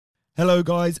Hello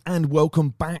guys and welcome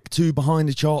back to Behind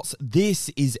the Charts. This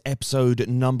is episode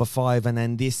number 5, and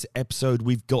in this episode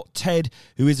we've got Ted,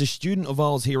 who is a student of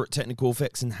ours here at Technical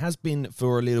Effects and has been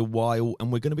for a little while,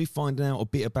 and we're going to be finding out a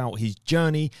bit about his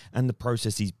journey and the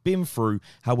process he's been through.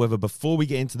 However, before we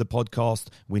get into the podcast,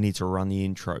 we need to run the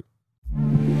intro.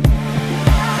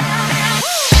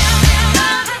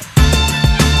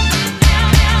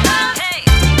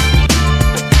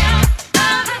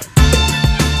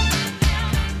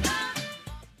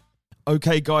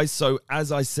 Okay guys, so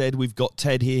as I said, we've got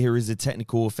Ted here who is a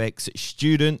Technical Effects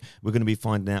student. We're going to be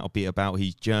finding out a bit about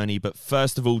his journey. But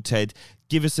first of all, Ted,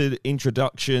 give us an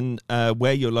introduction,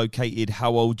 where you're located,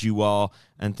 how old you are,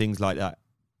 and things like that.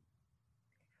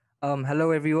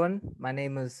 Hello everyone, my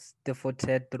name is Tifo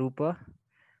Ted Trupa.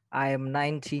 I am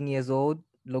 19 years old,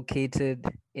 located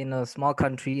in a small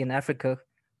country in Africa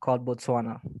called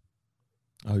Botswana.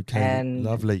 Okay,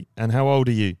 lovely. And how old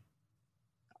are you?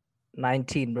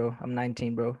 19, bro. I'm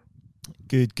 19, bro.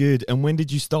 Good. And when did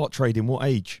you start trading? What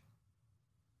age?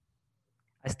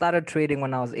 I started trading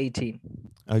when I was 18.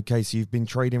 Okay, so you've been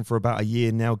trading for about a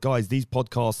year now. Guys, these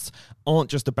podcasts aren't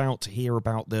just about to hear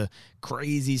about the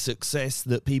crazy success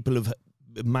that people have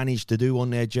managed to do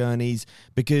on their journeys,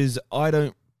 because I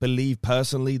don't believe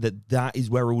personally that is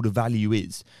where all the value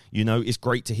is. You know, it's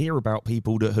great to hear about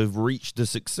people that have reached the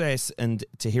success and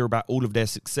to hear about all of their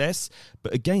success.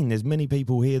 But again, there's many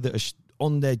people here that are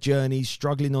on their journeys,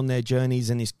 struggling on their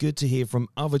journeys, and it's good to hear from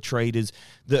other traders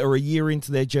that are a year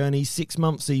into their journey, 6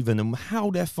 months even, and how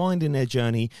they're finding their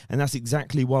journey. And that's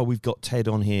exactly why we've got Ted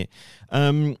on here.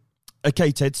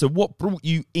 Okay, Ted, so what brought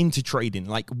you into trading?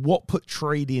 Like, what put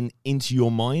trading into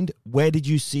your mind? Where did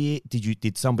you see it?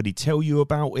 Did somebody tell you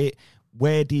about it?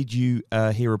 Where did you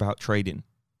hear about trading?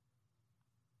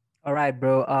 All right,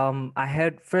 bro. I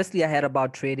heard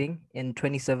about trading in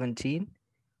 2017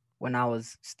 when I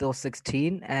was still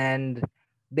 16. And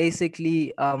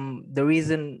basically, the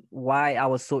reason why I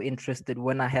was so interested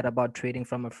when I heard about trading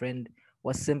from a friend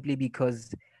was simply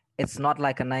because it's not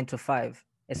like a 9 to 5.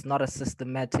 It's not a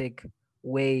systematic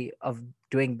way of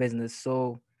doing business.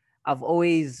 So I've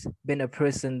always been a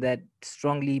person that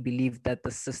strongly believed that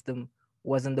the system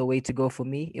wasn't the way to go for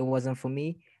me. It wasn't for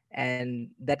me.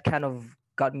 And that kind of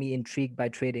got me intrigued by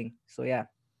trading. So yeah.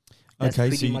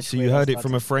 Okay, so you heard it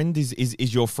from a friend.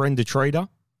 Is your friend a trader?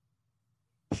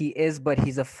 He is, but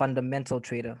he's a fundamental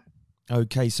trader.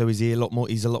 Okay, so he's a lot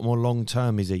more long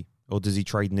term, is he? Or does he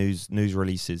trade news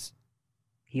releases?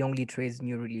 He only trades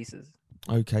new releases.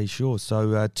 Okay, sure.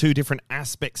 So two different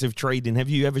aspects of trading. Have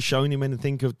you ever shown him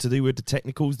anything to do with the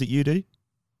technicals that you do?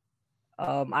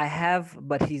 I have,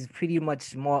 but he's pretty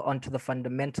much more onto the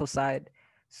fundamental side.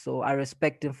 So I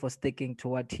respect him for sticking to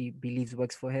what he believes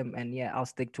works for him. And yeah, I'll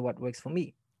stick to what works for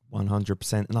me.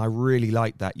 100%. And I really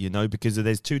like that, you know, because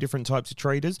there's two different types of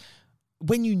traders.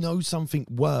 When you know something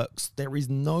works, there is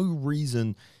no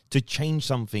reason to change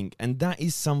something. And that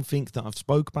is something that I've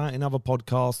spoke about in other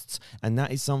podcasts. And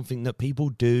that is something that people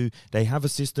do. They have a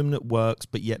system that works,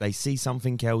 but yet they see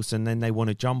something else and then they want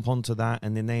to jump onto that.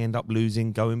 And then they end up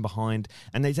losing, going behind,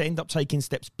 and they end up taking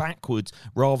steps backwards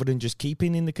rather than just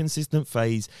keeping in the consistent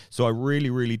phase. So I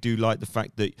really, really do like the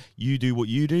fact that you do what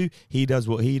you do. He does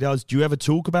what he does. Do you ever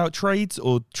talk about trades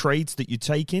or trades that you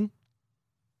take in?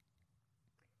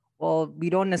 Well, we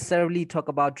don't necessarily talk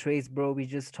about trades, bro. We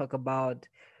just talk about,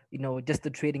 just the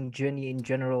trading journey in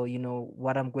general,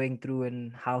 what I'm going through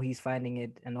and how he's finding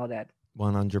it and all that.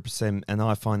 100%. And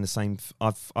I find the same.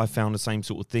 I found the same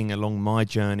sort of thing along my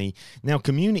journey. Now,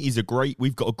 communities are great.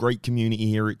 We've got a great community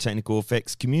here at Technical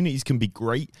Effects. Communities can be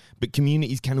great, but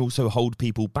communities can also hold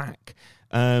people back.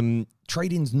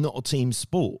 Trading's not a team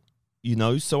sport.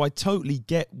 So I totally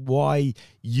get why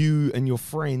you and your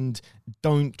friend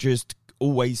don't just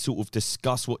always sort of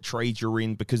discuss what trade you're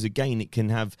in, because again, it can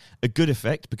have a good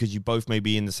effect because you both may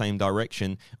be in the same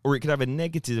direction, or it could have a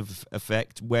negative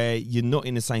effect where you're not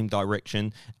in the same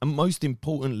direction. And most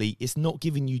importantly, it's not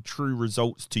giving you true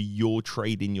results to your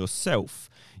trading yourself.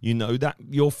 That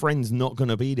your friend's not going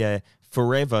to be there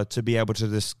forever to be able to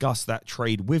discuss that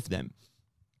trade with them.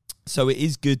 So it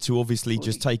is good to obviously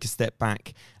just take a step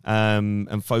back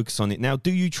and focus on it. Now, do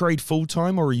you trade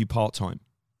full-time or are you part-time?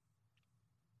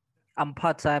 I'm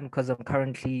part-time because I'm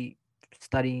currently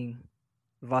studying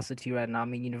varsity right now.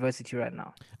 I'm in university right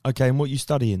now. Okay, and what are you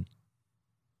studying?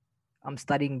 I'm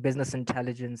studying business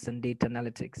intelligence and data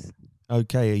analytics.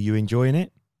 Okay, are you enjoying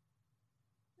it?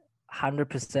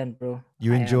 100%, bro.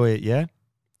 You enjoy it, yeah?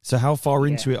 So how far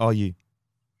into it are you?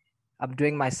 I'm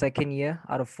doing my second year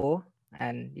out of 4.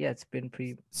 And yeah, it's been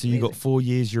pretty So you got amazing. 4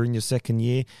 years, you're in your second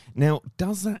year. Now,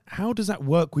 how does that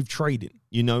work with trading?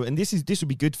 And this would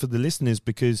be good for the listeners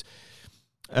because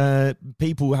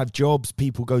people have jobs,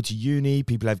 people go to uni,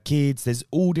 people have kids. There's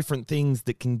all different things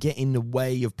that can get in the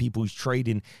way of people's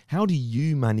trading. How do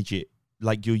you manage it?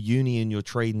 Like your uni and your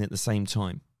trading at the same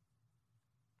time?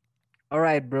 All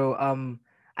right, bro.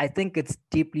 I think it's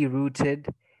deeply rooted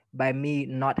by me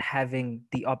not having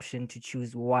the option to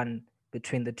choose one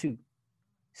between the two.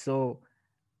 So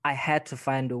I had to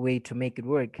find a way to make it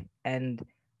work. And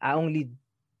I only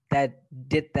that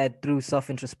did that through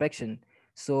self-introspection.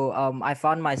 So I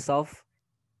found myself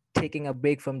taking a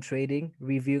break from trading,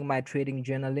 reviewing my trading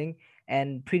journaling,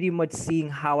 and pretty much seeing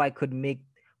how I could make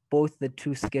both the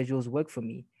two schedules work for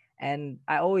me. And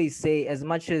I always say, as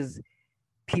much as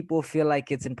people feel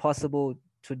like it's impossible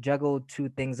to juggle two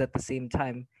things at the same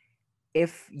time,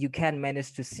 if you can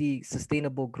manage to see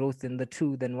sustainable growth in the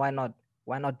two, then why not?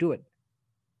 Why not do it?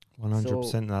 So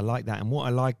 100%. And I like that. And what I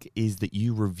like is that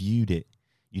you reviewed it.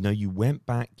 You went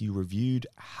back, you reviewed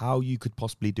how you could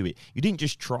possibly do it. You didn't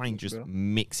just try and yes, just bro.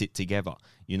 mix it together.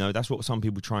 That's what some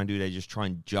people try and do. They just try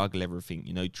and juggle everything,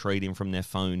 trading from their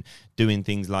phone, doing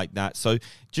things like that. So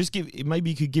maybe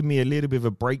you could give me a little bit of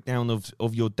a breakdown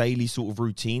of your daily sort of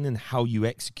routine and how you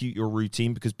execute your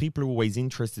routine, because people are always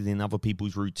interested in other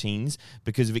people's routines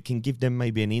because if it can give them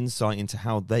maybe an insight into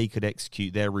how they could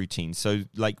execute their routine. So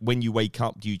like when you wake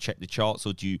up, do you check the charts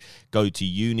or do you go to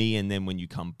uni and then when you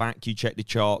come back, you check the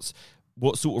charts?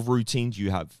 What sort of routine do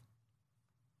you have?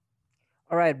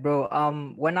 All right, bro.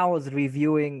 When I was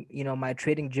reviewing, my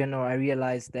trading journal, I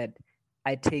realized that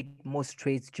I take most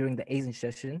trades during the Asian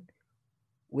session,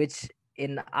 which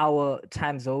in our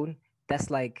time zone, that's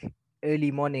like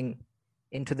early morning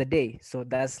into the day. So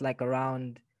that's like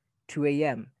around 2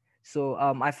 a.m. So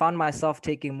I found myself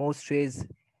taking most trades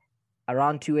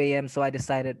around 2 a.m. So I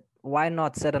decided, why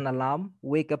not set an alarm,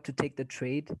 wake up to take the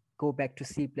trade, go back to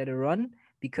sleep, let it run?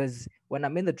 Because when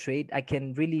I'm in the trade, I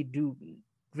can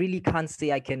really can't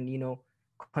say I can,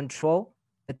 control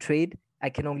the trade. I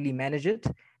can only manage it.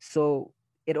 So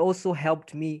it also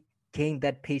helped me gain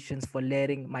that patience for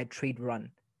letting my trade run.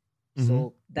 Mm-hmm.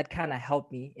 So that kind of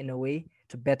helped me in a way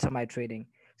to better my trading.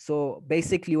 So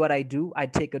basically, what I do, I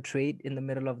take a trade in the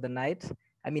middle of the night.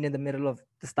 I mean, in the middle of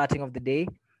the starting of the day,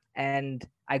 and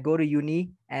I go to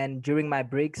uni. And during my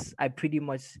breaks, I pretty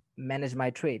much manage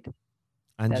my trade.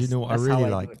 And you know what I That's how really I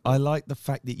do like? it, I bro. like the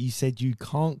fact that you said you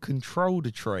can't control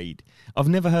the trade. I've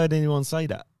never heard anyone say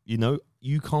that.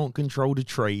 You can't control the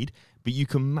trade, but you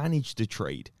can manage the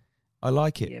trade. I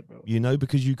like it, Yeah, bro.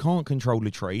 because you can't control the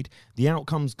trade. The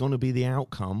outcome's going to be the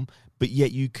outcome, but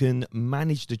yet you can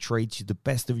manage the trade to the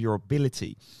best of your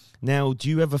ability. Now, do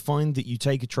you ever find that you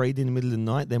take a trade in the middle of the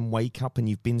night, then wake up and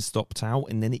you've been stopped out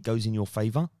and then it goes in your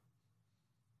favor?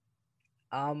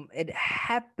 It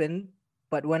happened,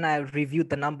 but when I reviewed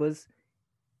the numbers,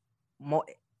 more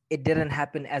it didn't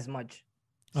happen as much.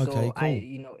 Okay, So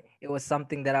cool. it was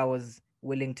something that I was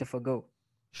willing to forgo.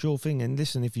 Sure thing. And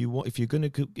listen, if you're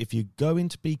going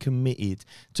to be committed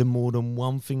to more than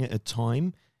one thing at a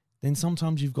time, then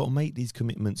sometimes you've got to make these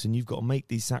commitments and you've got to make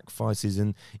these sacrifices.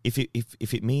 And if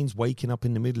it means waking up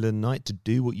in the middle of the night to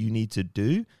do what you need to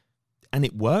do, and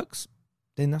it works,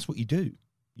 then that's what you do.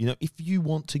 If you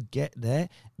want to get there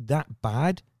that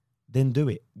bad, then do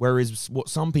it. Whereas what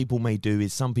some people may do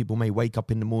is some people may wake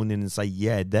up in the morning and say,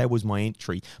 "Yeah, there was my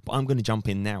entry, but I'm going to jump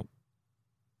in now."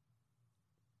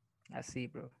 I see,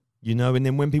 bro. And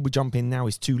then when people jump in now,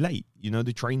 it's too late.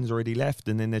 The train's already left,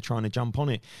 and then they're trying to jump on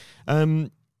it.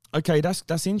 Okay,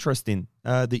 that's interesting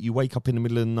that you wake up in the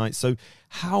middle of the night. So,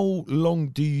 how long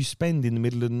do you spend in the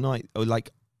middle of the night, or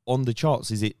like on the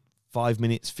charts? Is it 5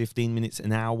 minutes, 15 minutes,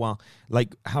 an hour?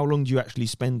 Like, how long do you actually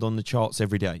spend on the charts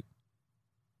every day?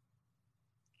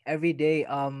 Every day,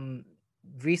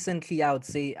 recently I would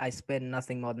say I spend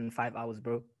nothing more than 5 hours,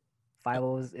 bro. 5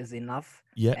 hours is enough.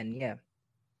 Yeah. And yeah.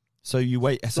 So you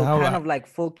wait. So So kind of like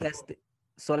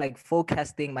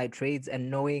forecasting my trades and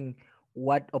knowing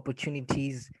what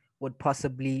opportunities would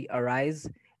possibly arise,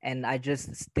 and I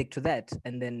just stick to that.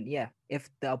 And then yeah, if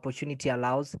the opportunity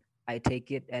allows, I take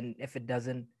it, and if it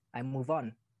doesn't, I move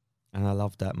on. And I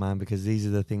love that, man, because these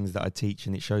are the things that I teach,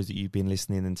 and it shows that you've been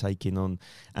listening and taking on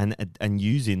and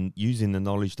using the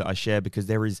knowledge that I share, because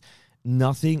there is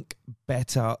nothing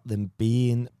better than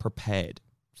being prepared,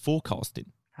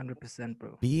 forecasting, 100%,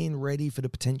 bro. being ready for the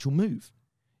potential move.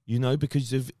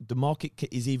 Because of the market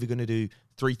is either going to do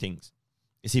three things.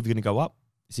 It's either going to go up,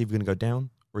 it's either going to go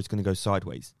down, or it's going to go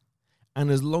sideways. And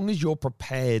as long as you're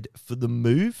prepared for the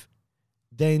move,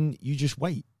 then you just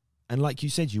wait. And like you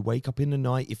said, you wake up in the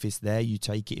night. If it's there, you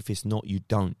take it. If it's not, you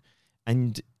don't.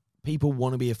 And people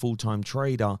want to be a full-time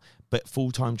trader, but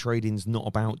full-time trading is not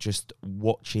about just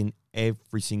watching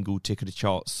every single tick of the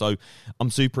charts. So I'm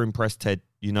super impressed, Ted,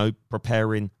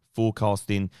 preparing,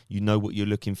 forecasting, what you're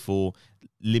looking for,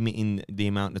 limiting the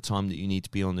amount of time that you need to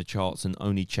be on the charts and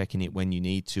only checking it when you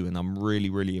need to. And I'm really,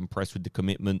 really impressed with the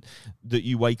commitment that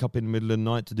you wake up in the middle of the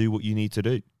night to do what you need to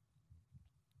do.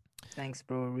 Thanks,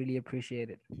 bro. Really appreciate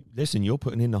it. Listen, you're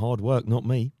putting in the hard work, not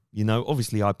me.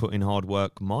 Obviously I put in hard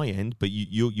work my end, but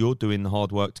you're doing the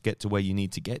hard work to get to where you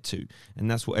need to get to.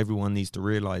 And that's what everyone needs to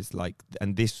realize.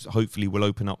 And this hopefully will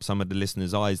open up some of the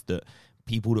listeners' eyes that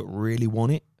people that really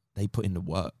want it, they put in the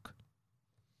work.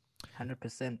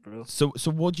 100%, bro. So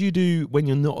what do you do when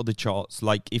you're not at the charts?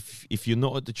 Like if you're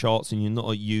not at the charts and you're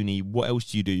not at uni, what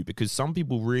else do you do? Because some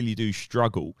people really do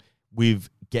struggle with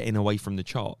getting away from the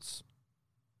charts.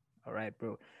 All right,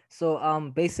 bro.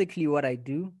 So basically what I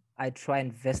do, I try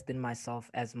and invest in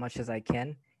myself as much as I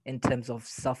can in terms of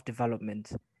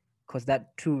self-development, because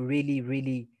that too really,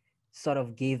 really sort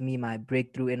of gave me my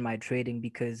breakthrough in my trading,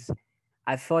 because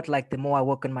I felt like the more I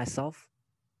work on myself,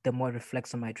 the more it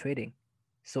reflects on my trading.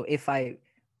 So if I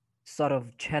sort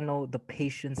of channel the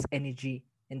patience energy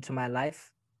into my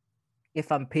life,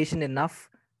 if I'm patient enough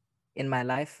in my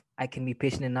life, I can be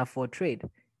patient enough for a trade.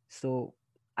 So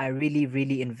I really,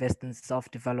 really invest in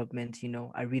self-development.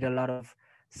 I read a lot of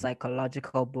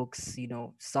psychological books,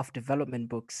 self-development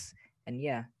books. And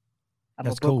yeah, I'm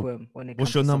That's a bookworm when it comes to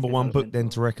What's your number one book then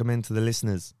bro. to recommend to the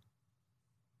listeners?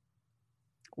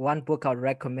 One book I'd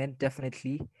recommend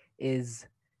definitely is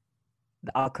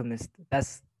The Alchemist.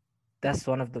 That's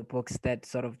one of the books that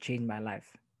sort of changed my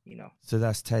life. So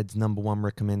that's Ted's number one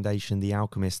recommendation, The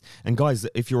Alchemist. And guys,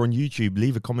 if you're on YouTube,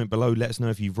 leave a comment below. Let us know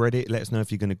if you've read it. Let us know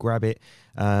if you're going to grab it,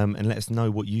 and let us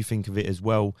know what you think of it as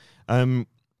well.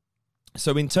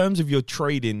 So in terms of your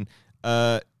trading,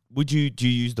 do you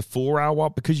use the 4 hour?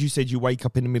 Because you said you wake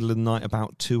up in the middle of the night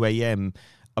about 2 a.m.,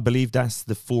 I believe that's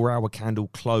the 4 hour candle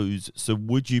close. So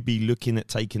would you be looking at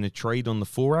taking a trade on the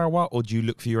 4 hour, or do you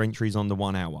look for your entries on the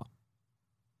 1 hour?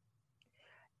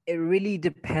 It really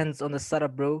depends on the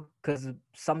setup, bro. Because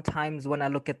sometimes when I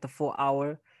look at the 4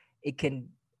 hour, it can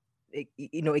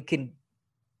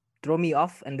throw me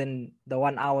off, and then the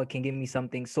 1 hour can give me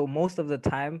something. So most of the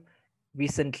time,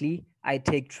 recently, I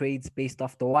take trades based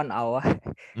off the 1 hour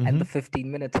and the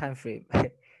 15-minute time frame,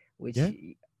 which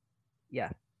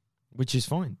Which is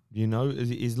fine,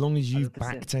 as long as you've 100%.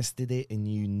 back tested it and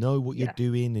you know what you're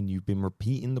doing and you've been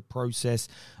repeating the process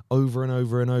over and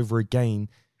over and over again,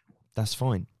 that's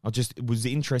fine. I just was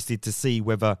interested to see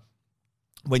whether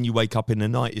when you wake up in the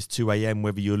night it's 2 a.m.,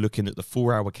 whether you're looking at the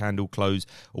 4 hour candle close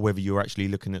or whether you're actually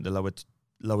looking at the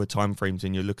lower time frames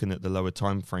and you're looking at the lower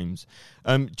time frames.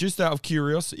 Just out of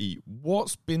curiosity,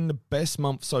 what's been the best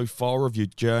month so far of your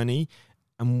journey,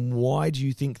 and why do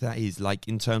you think that is, like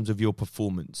in terms of your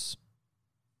performance?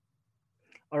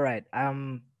 All right.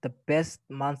 The best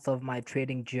month of my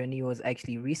trading journey was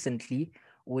actually recently,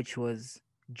 which was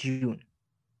June.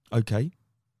 Okay.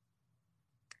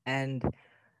 And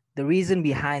the reason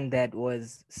behind that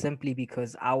was simply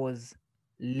because I was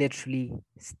literally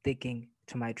sticking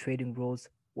to my trading rules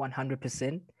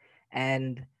 100%.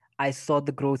 And I saw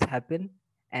the growth happen.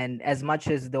 And as much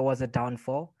as there was a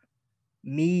downfall,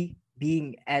 me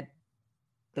being at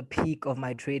the peak of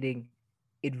my trading,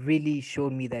 it really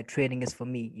showed me that trading is for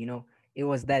me. It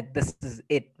was that this is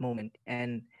it moment.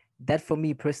 And that for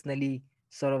me personally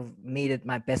sort of made it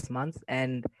my best month.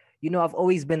 And I've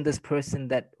always been this person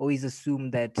that always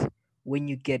assumed that when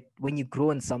you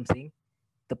grow in something,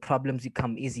 the problems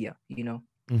become easier.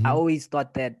 I always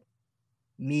thought that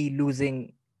me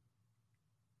losing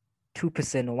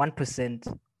 2% or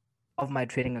 1% of my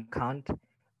trading account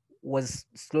was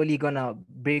slowly gonna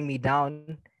bring me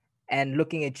down, and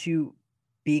looking at you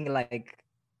being like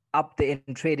up there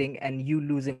in trading and you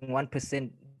losing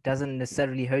 1% doesn't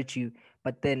necessarily hurt you,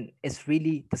 but then it's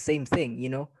really the same thing.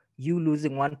 You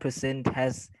losing 1%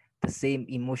 has the same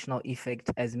emotional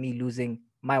effect as me losing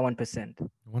my 1%.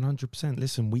 100%.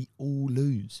 Listen, we all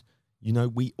lose.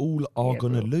 We all are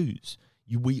going to lose.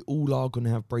 We all are going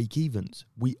to have break evens.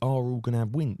 We are all going to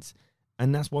have wins.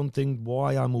 And that's one thing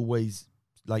why I'm always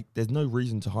like, there's no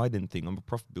reason to hide anything. I'm a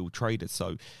profitable trader.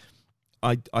 So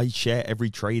I share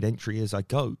every trade entry as I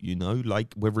go,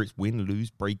 like whether it's win, lose,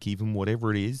 break even,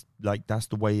 whatever it is, like that's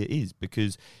the way it is,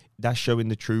 because that's showing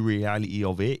the true reality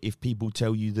of it. If people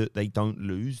tell you that they don't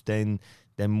lose, then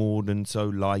they're more than so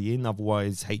lying.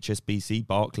 Otherwise, HSBC,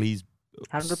 Barclays,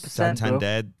 100%,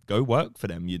 Santander, go work for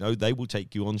them. They will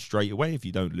take you on straight away if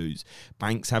you don't lose.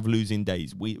 Banks have losing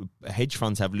days. Hedge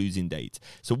funds have losing days.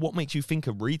 So what makes you think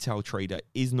a retail trader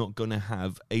is not going to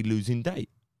have a losing day?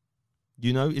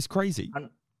 You know, it's crazy.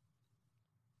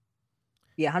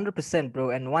 Yeah, 100%, bro.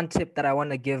 And one tip that I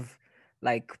want to give,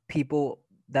 like people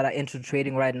that are into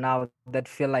trading right now that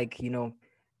feel like,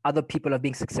 other people are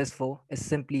being successful, is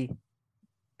simply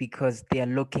because they are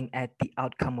looking at the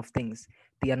outcome of things.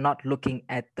 They are not looking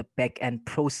at the back end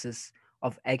process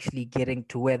of actually getting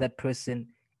to where that person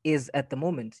is at the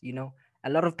moment. A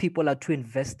lot of people are too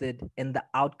invested in the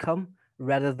outcome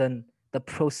rather than the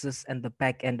process and the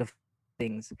back end of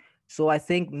things. So I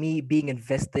think me being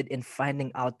invested in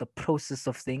finding out the process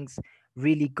of things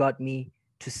really got me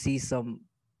to see some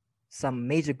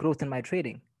major growth in my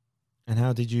trading. And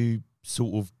how did you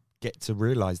sort of get to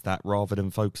realize that rather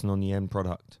than focusing on the end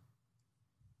product?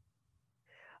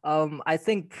 I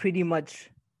think pretty much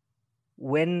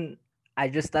when I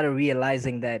just started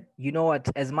realizing that, you know what,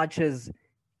 as much as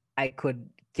I could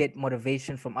get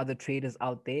motivation from other traders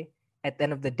out there, at the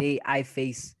end of the day, I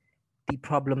face the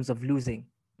problems of losing.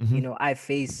 Mm-hmm. I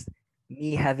face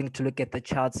me having to look at the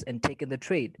charts and taking the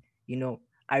trade.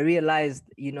 I realized,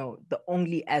 the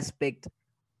only aspect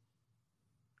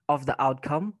of the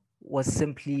outcome was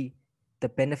simply the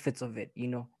benefits of it,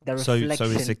 the So it's reflection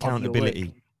of your work,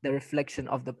 accountability. the reflection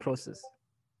of the process.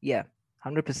 Yeah,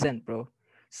 100%, bro.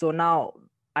 So now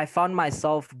I found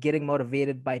myself getting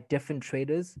motivated by different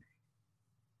traders,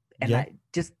 and Yeah.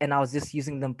 I was just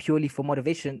using them purely for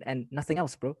motivation and nothing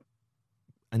else, bro.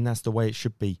 And that's the way it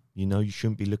should be. You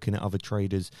shouldn't be looking at other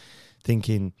traders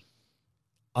thinking,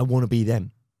 I want to be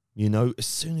them. As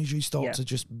soon as you start to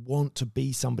just want to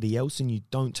be somebody else and you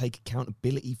don't take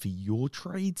accountability for your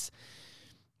trades,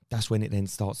 that's when it then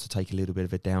starts to take a little bit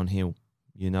of a downhill,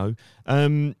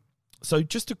 So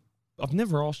I've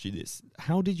never asked you this.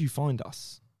 How did you find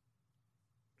us?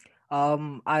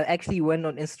 I actually went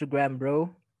on Instagram,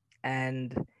 bro,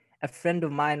 and a friend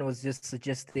of mine was just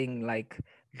suggesting like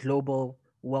global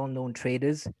well-known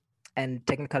traders, and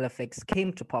Technical Effects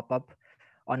came to pop up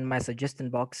on my suggestion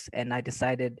box, and I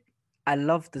decided I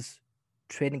love this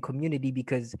trading community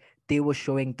because they were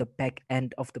showing the back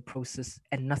end of the process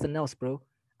and nothing else, bro.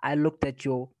 I looked at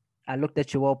your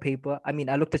wallpaper. I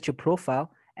looked at your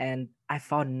profile and I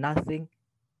found nothing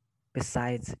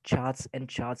besides charts and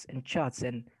charts and charts.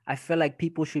 And I feel like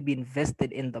people should be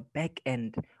invested in the back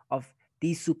end of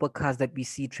these supercars that we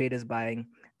see traders buying,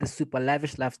 the super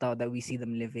lavish lifestyle that we see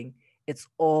them living. It's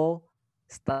all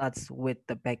starts with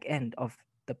the back end of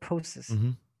the process.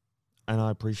 Mm-hmm. And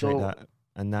I appreciate So, that.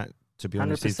 And that, to be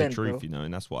honest, is the 100%, truth, bro.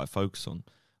 and that's what I focus on.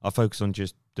 I focus on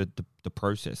just the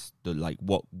process, the like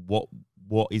what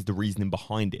is the reasoning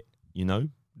behind it,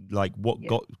 Like what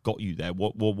Yeah. got you there?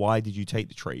 Why did you take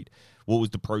the trade? What was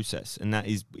the process? And that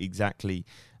is exactly.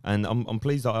 And I'm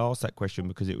pleased that I asked that question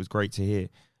because it was great to hear.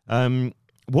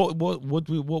 What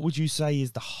would you say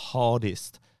is the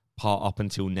hardest part up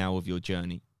until now of your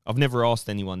journey? I've never asked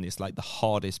anyone this, like the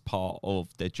hardest part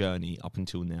of their journey up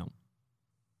until now.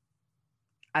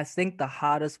 I think the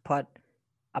hardest part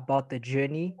about the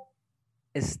journey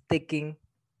is sticking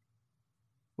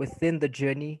within the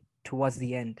journey towards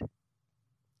the end.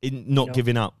 In not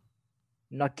giving up.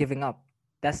 Not giving up.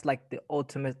 That's like the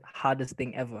ultimate hardest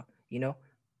thing ever,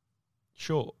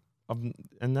 Sure.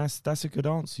 And that's a good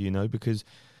answer, because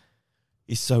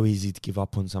it's so easy to give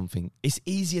up on something. It's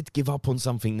easier to give up on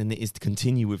something than it is to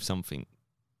continue with something.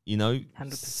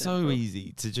 100%, so bro.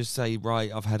 easy to just say,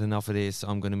 right, I've had enough of this.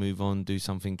 I'm going to move on, do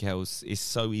something else. It's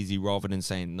so easy rather than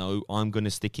saying, no, I'm going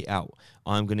to stick it out.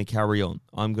 I'm going to carry on.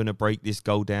 I'm going to break this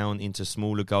goal down into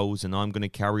smaller goals and I'm going to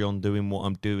carry on doing what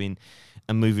I'm doing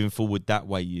and moving forward that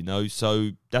way,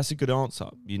 So that's a good answer,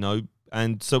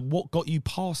 And so what got you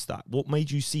past that? What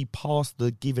made you see past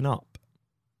the giving up?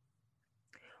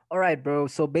 All right, bro.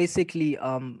 So basically,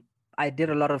 I did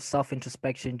a lot of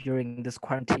self-introspection during this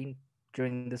quarantine,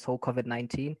 during this whole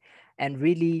COVID-19. And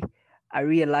really, I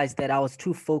realized that I was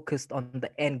too focused on the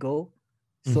end goal,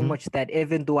 so much that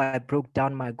even though I broke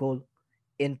down my goal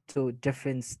into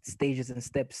different stages and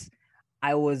steps,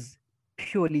 I was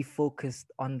purely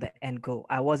focused on the end goal.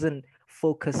 I wasn't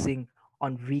focusing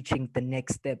on reaching the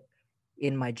next step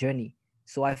in my journey.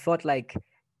 So I felt like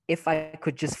if I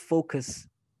could just focus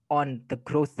on the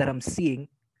growth that I'm seeing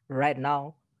right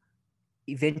now,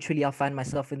 eventually I'll find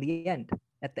myself in the end,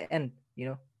 at the end,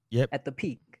 Yep. at the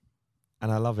peak.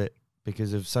 And I love it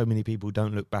because of so many people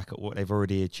don't look back at what they've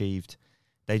already achieved.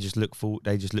 They just look forward.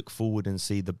 They just look forward and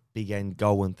see the big end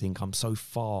goal and think, I'm so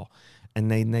far.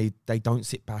 And they don't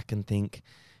sit back and think,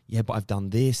 yeah, but I've done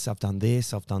this, I've done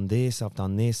this, I've done this, I've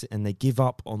done this. And they give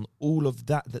up on all of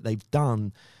that they've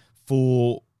done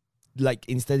for, like,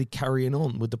 instead of carrying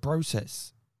on with the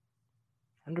process.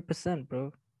 100%,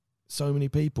 bro. So many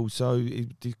people. So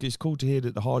it's cool to hear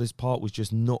that the hardest part was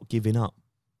just not giving up.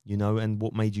 you know, and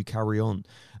what made you carry on.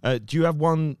 Do you have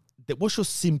one what's your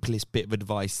simplest bit of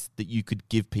advice that you could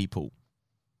give people?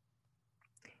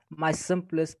 My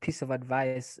simplest piece of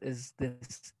advice is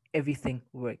this: everything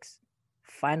works.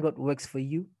 Find what works for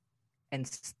you and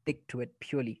stick to it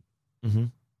purely. Mm-hmm.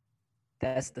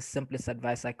 That's the simplest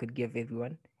advice I could give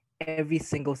everyone. Every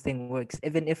single thing works,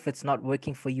 even if it's not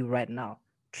working for you right now.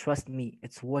 Trust me,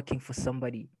 it's working for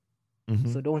somebody.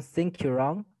 Mm-hmm. So don't think you're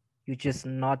wrong. You're just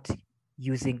not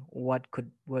using what could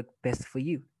work best for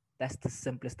you. That's the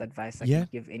simplest advice I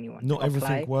could give anyone. Not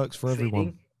everything works for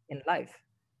everyone in life.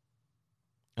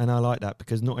 And I like that,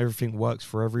 because not everything works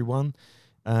for everyone,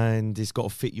 and it's got to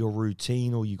fit your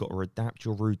routine, or you got to adapt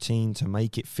your routine to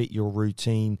make it fit your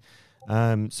routine.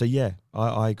 So yeah,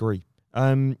 I agree.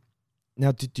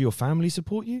 Now, did your family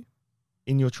support you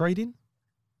in your trading?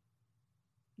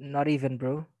 Not even,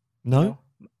 bro. No? You know,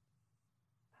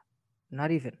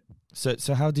 not even.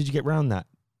 So how did you get around that?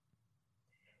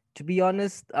 To be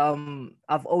honest,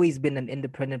 I've always been an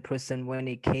independent person when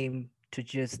it came to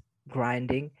just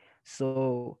grinding.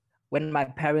 So when my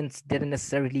parents didn't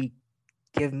necessarily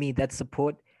give me that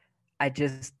support, I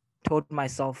just told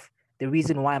myself the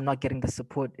reason why I'm not getting the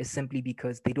support is simply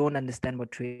because they don't understand what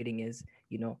trading is.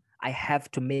 You know, I have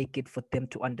to make it for them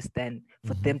to understand,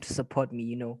 for them to support me.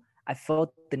 You know, I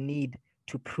felt the need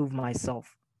to prove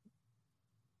myself.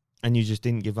 And you just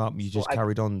didn't give up. You just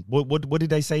carried on. What did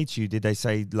they say to you? Did they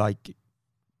say, like,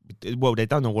 well, they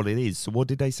don't know what it is. So what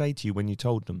did they say to you when you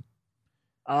told them?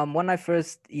 When I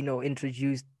first,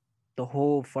 introduced the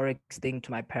whole Forex thing to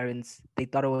my parents, they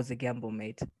thought it was a gamble,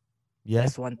 mate. Yeah.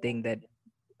 That's one thing that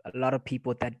a lot of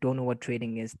people that don't know what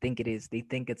trading is think it is. They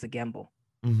think it's a gamble.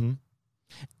 Mm-hmm.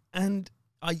 And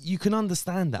you can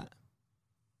understand that.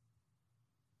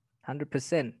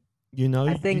 100%. You know,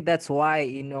 I think that's why,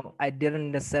 I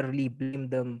didn't necessarily blame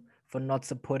them for not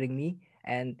supporting me.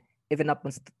 And even up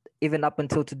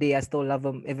until today, I still love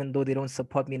them, even though they don't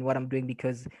support me in what I'm doing,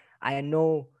 because I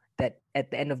know that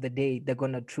at the end of the day, they're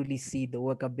going to truly see the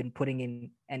work I've been putting in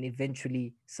and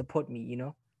eventually support me,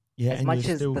 Yeah, as much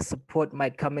as the support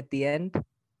might come at the end,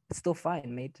 it's still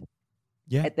fine, mate.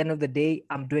 Yeah. At the end of the day,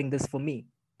 I'm doing this for me.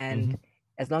 And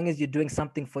as long as you're doing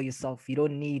something for yourself, you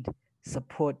don't need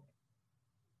support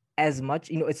as much.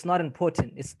 It's not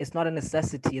important. It's not a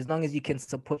necessity. As long as you can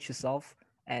support yourself,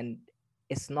 and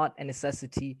it's not a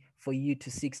necessity for you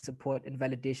to seek support and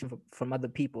validation from other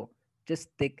people. Just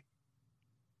stick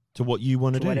to what you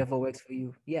want to do. Whatever works for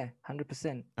you. Yeah,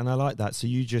 100%. And I like that. So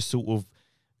you just sort of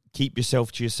keep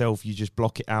yourself to yourself. You just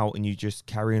block it out and you just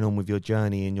carrying on with your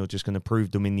journey, and you're just going to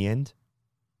prove them in the end.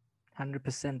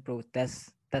 100%, bro.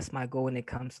 That's my goal when it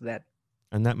comes to that.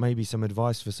 And that may be some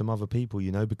advice for some other people,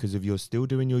 because if you're still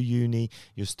doing your uni,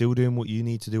 you're still doing what you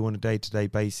need to do on a day-to-day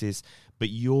basis, but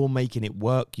you're making it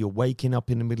work. You're waking up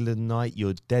in the middle of the night.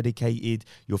 You're dedicated.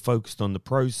 You're focused on the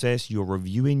process. You're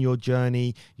reviewing your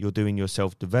journey. You're doing your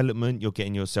self-development. You're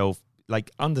getting yourself,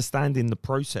 understanding the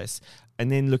process, and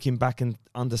then looking back and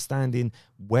understanding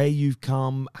where you've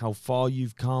come, how far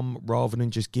you've come, rather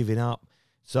than just giving up.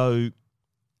 So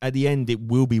at the end, it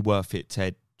will be worth it,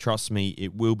 Ted. Trust me,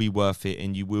 it will be worth it,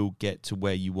 and you will get to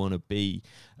where you want to be.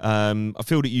 I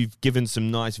feel that you've given some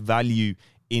nice value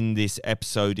in this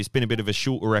episode. It's been a bit of a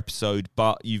shorter episode,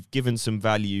 but you've given some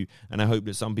value, and I hope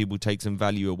that some people take some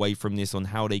value away from this on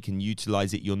how they can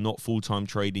utilize it. You're not full-time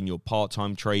trading, you're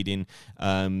part-time trading.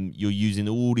 You're using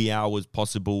all the hours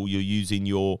possible. You're using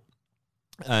your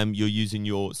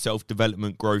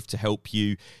self-development growth to help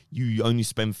you. You only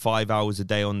spend 5 hours a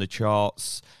day on the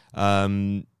charts.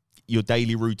 Your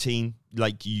daily routine,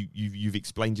 you've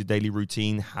explained your daily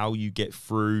routine, how you get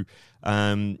through,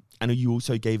 and you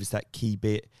also gave us that key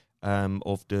bit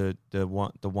of the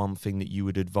one thing that you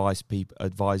would advise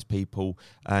people,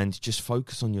 and just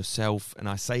focus on yourself. And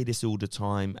I say this all the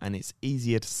time, and it's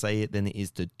easier to say it than it is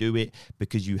to do it,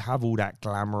 because you have all that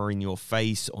glamour in your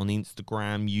face on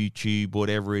Instagram, YouTube,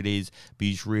 whatever it is, but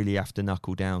you just really have to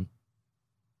knuckle down.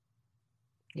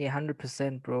 Yeah,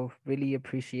 100%, bro. Really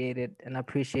appreciate it. And I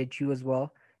appreciate you as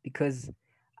well, because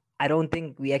I don't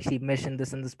think we actually mentioned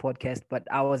this in this podcast, but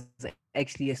I was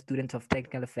actually a student of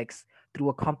technical effects through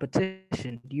a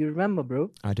competition. Do you remember,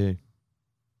 bro? I do.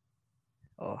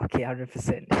 Oh, okay,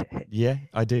 100%. Yeah,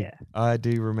 I do. Yeah. I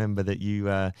do remember that you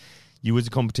was a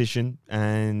competition,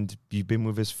 and you've been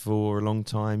with us for a long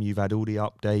time. You've had all the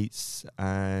updates,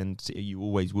 and you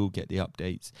always will get the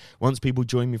updates. Once people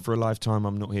join me for a lifetime,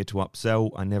 I'm not here to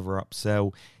upsell. I never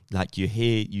upsell. You're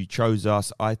here, you chose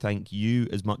us. I thank you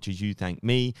as much as you thank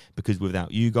me, because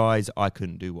without you guys, I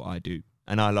couldn't do what I do.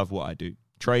 And I love what I do.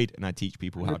 Trade, and I teach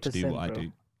people how to do what I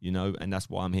do. you know, and that's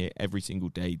why I'm here every single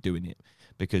day doing it,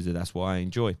 because that's what I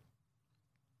enjoy.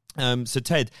 So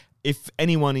Ted, if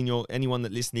anyone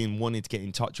that listening wanted to get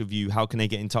in touch with you, how can they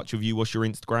get in touch with you? What's your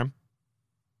Instagram?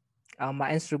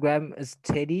 My Instagram is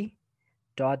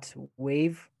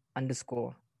teddy.wave_.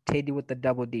 Teddy with the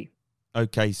double D.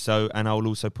 Okay, so, and I'll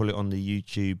also pull it on the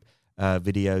YouTube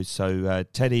video. So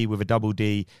Teddy with a double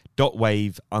D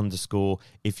 .wave_.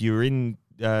 If you're in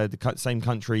the same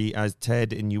country as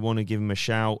Ted and you want to give him a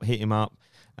shout, hit him up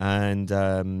and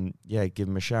give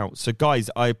him a shout. So guys,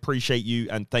 I appreciate you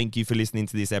and thank you for listening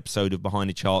to this episode of Behind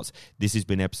the Charts. This has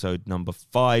been episode number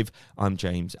 5. I'm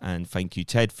James and thank you,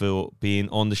 Ted, for being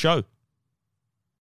on the show.